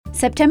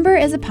September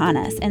is upon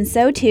us, and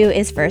so too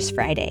is First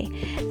Friday.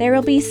 There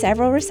will be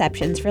several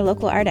receptions for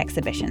local art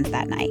exhibitions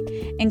that night,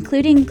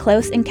 including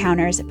Close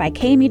Encounters by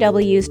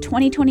KMUW's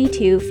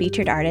 2022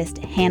 featured artist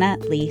Hannah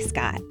Lee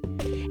Scott.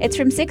 It's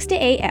from 6 to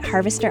 8 at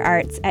Harvester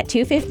Arts at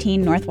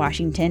 215 North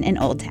Washington in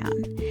Old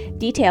Town.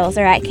 Details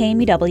are at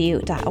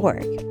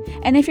kmuw.org.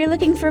 And if you're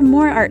looking for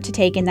more art to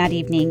take in that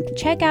evening,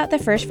 check out the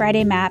First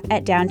Friday map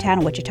at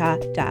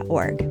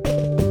downtownwichita.org.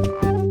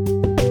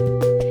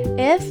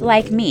 If,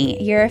 like me,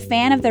 you're a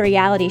fan of the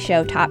reality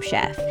show Top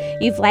Chef,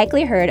 you've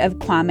likely heard of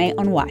Kwame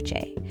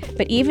Onwuachi.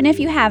 But even if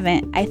you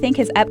haven't, I think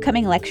his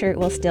upcoming lecture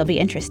will still be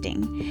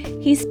interesting.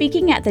 He's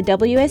speaking at the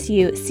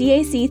WSU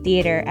CAC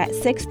Theater at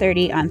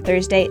 6:30 on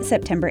Thursday,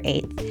 September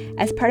 8th,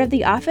 as part of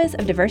the Office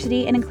of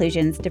Diversity and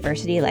Inclusion's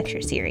Diversity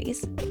Lecture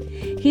Series.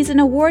 He's an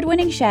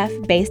award-winning chef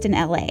based in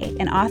LA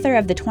and author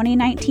of the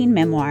 2019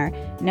 memoir,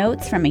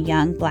 Notes from a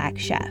Young Black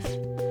Chef.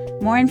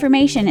 More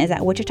information is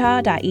at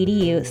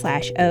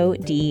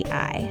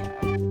wichita.edu/ODI.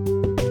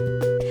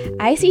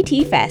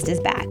 ICT Fest is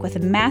back with a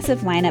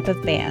massive lineup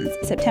of bands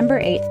September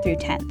 8th through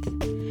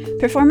 10th.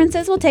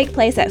 Performances will take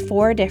place at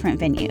 4 different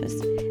venues: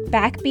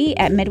 Backbeat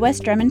at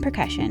Midwest Drum and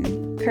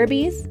Percussion,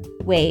 Kirby's,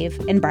 Wave,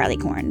 and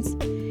Barleycorns.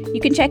 You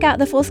can check out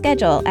the full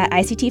schedule at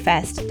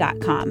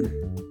ictfest.com.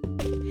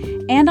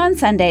 And on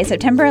Sunday,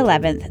 September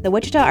 11th, the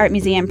Wichita Art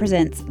Museum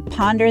presents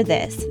Ponder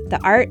This, the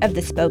Art of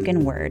the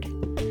Spoken Word.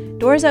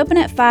 Doors open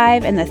at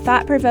 5 and the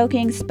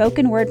thought-provoking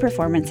spoken word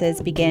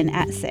performances begin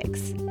at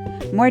 6.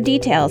 More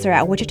details are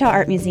at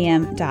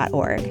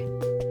wichitaartmuseum.org.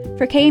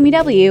 For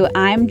KMUW,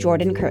 I'm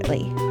Jordan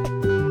Kirtley.